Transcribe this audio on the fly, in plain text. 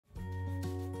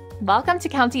Welcome to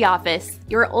County Office,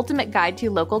 your ultimate guide to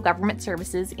local government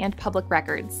services and public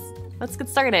records. Let's get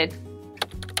started.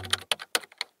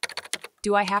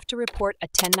 Do I have to report a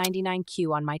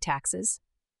 1099-Q on my taxes?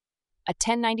 A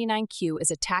 1099-Q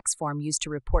is a tax form used to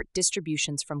report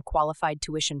distributions from qualified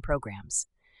tuition programs.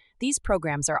 These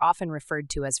programs are often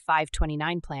referred to as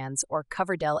 529 plans or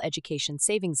Coverdell education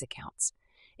savings accounts.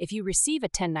 If you receive a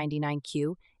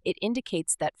 1099-Q, it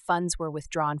indicates that funds were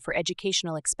withdrawn for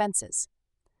educational expenses.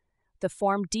 The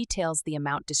form details the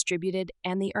amount distributed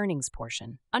and the earnings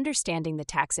portion. Understanding the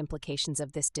tax implications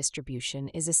of this distribution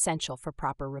is essential for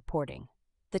proper reporting.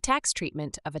 The tax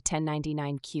treatment of a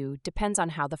 1099-Q depends on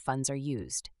how the funds are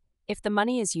used. If the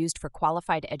money is used for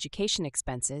qualified education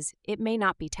expenses, it may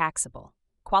not be taxable.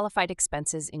 Qualified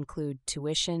expenses include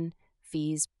tuition,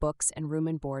 fees, books, and room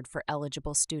and board for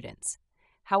eligible students.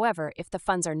 However, if the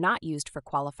funds are not used for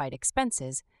qualified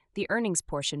expenses, the earnings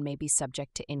portion may be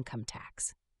subject to income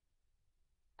tax.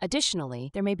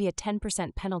 Additionally, there may be a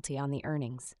 10% penalty on the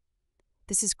earnings.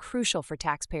 This is crucial for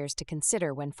taxpayers to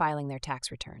consider when filing their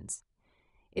tax returns.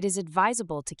 It is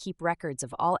advisable to keep records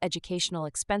of all educational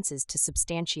expenses to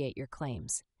substantiate your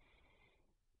claims.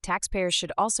 Taxpayers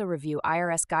should also review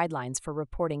IRS guidelines for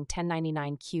reporting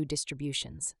 1099-Q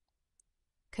distributions.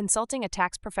 Consulting a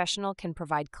tax professional can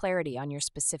provide clarity on your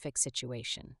specific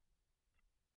situation.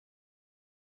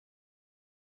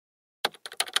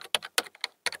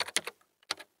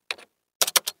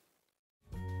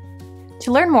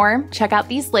 To learn more, check out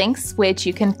these links, which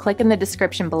you can click in the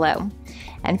description below.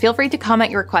 And feel free to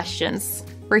comment your questions.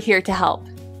 We're here to help.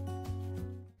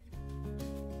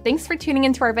 Thanks for tuning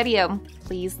into our video.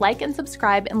 Please like and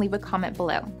subscribe and leave a comment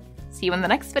below. See you in the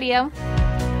next video.